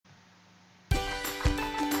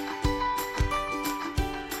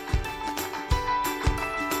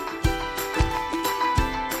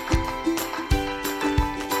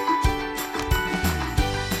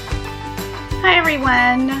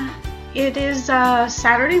everyone. It is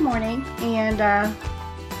Saturday morning, and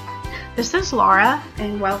this is Laura,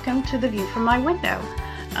 and welcome to The View from My Window.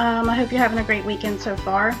 I hope you're having a great weekend so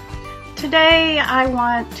far. Today I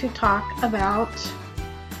want to talk about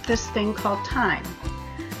this thing called time.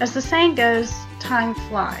 As the saying goes, time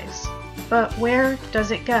flies, but where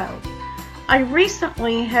does it go? I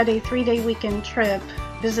recently had a 3-day weekend trip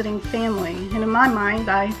visiting family, and in my mind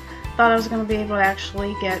I thought I was going to be able to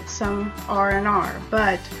actually get some R&R,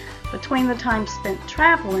 but between the time spent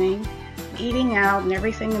traveling, eating out, and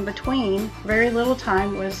everything in between, very little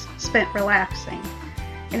time was spent relaxing.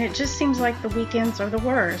 And it just seems like the weekends are the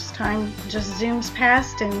worst. Time just zooms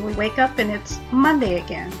past and we wake up and it's Monday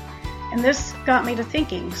again. And this got me to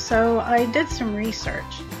thinking, so I did some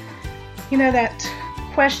research. You know, that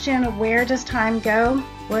question of where does time go?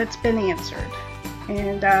 Well, it's been answered.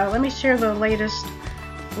 And let me share the latest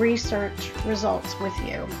research results with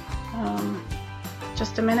you.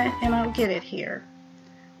 Just a minute and I'll get it here.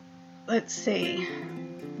 Let's see.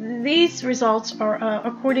 These results are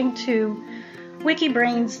according to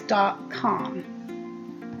wikibrains.com.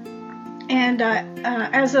 And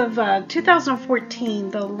as of 2014,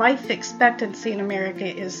 the life expectancy in America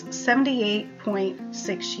is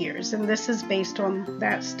 78.6 years, and this is based on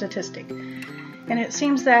that statistic. And it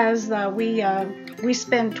seems as we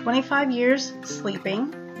spend 25 years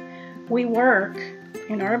sleeping. We work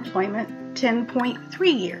in our employment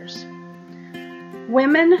 10.3 years.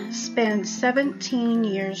 Women spend 17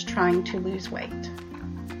 years trying to lose weight.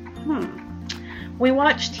 We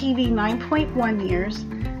watch TV 9.1 years,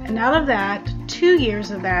 and out of that, 2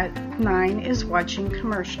 years of that 9 is watching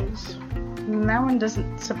commercials. And that one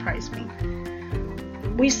doesn't surprise me.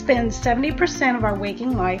 We spend 70% of our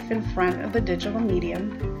waking life in front of the digital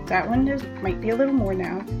medium. That one might be a little more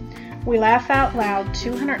now. We laugh out loud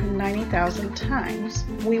 290,000 times.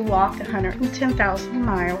 We walk 110,000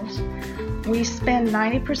 miles. We spend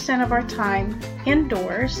 90% of our time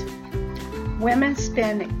indoors. Women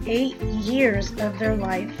spend 8 years of their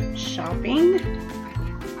life shopping.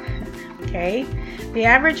 Okay. The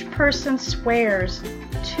average person swears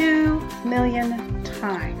 2 million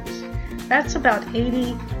times. That's about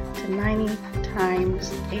 80 to 90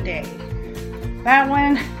 times a day. That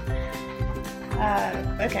one,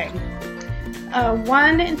 okay.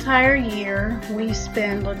 One entire year we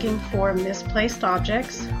spend looking for misplaced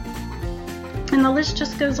objects, and the list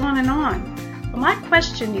just goes on and on. But my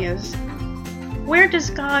question is, where does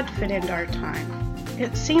God fit into our time?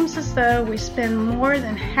 It seems as though we spend more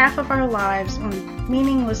than half of our lives on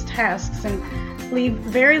meaningless tasks and leave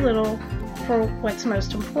very little for what's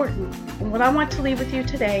most important. And what I want to leave with you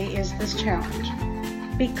today is this challenge.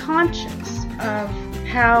 Be conscious of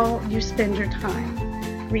how you spend your time.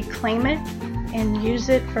 Reclaim it and use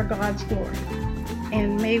it for God's glory.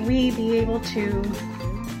 And may we be able to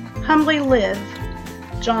humbly live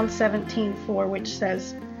John 17:4, which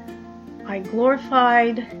says, I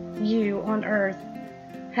glorified you on earth,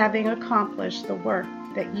 having accomplished the work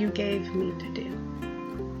that you gave me to do.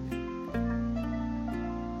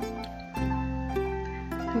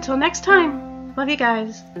 Until next time, love you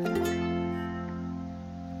guys.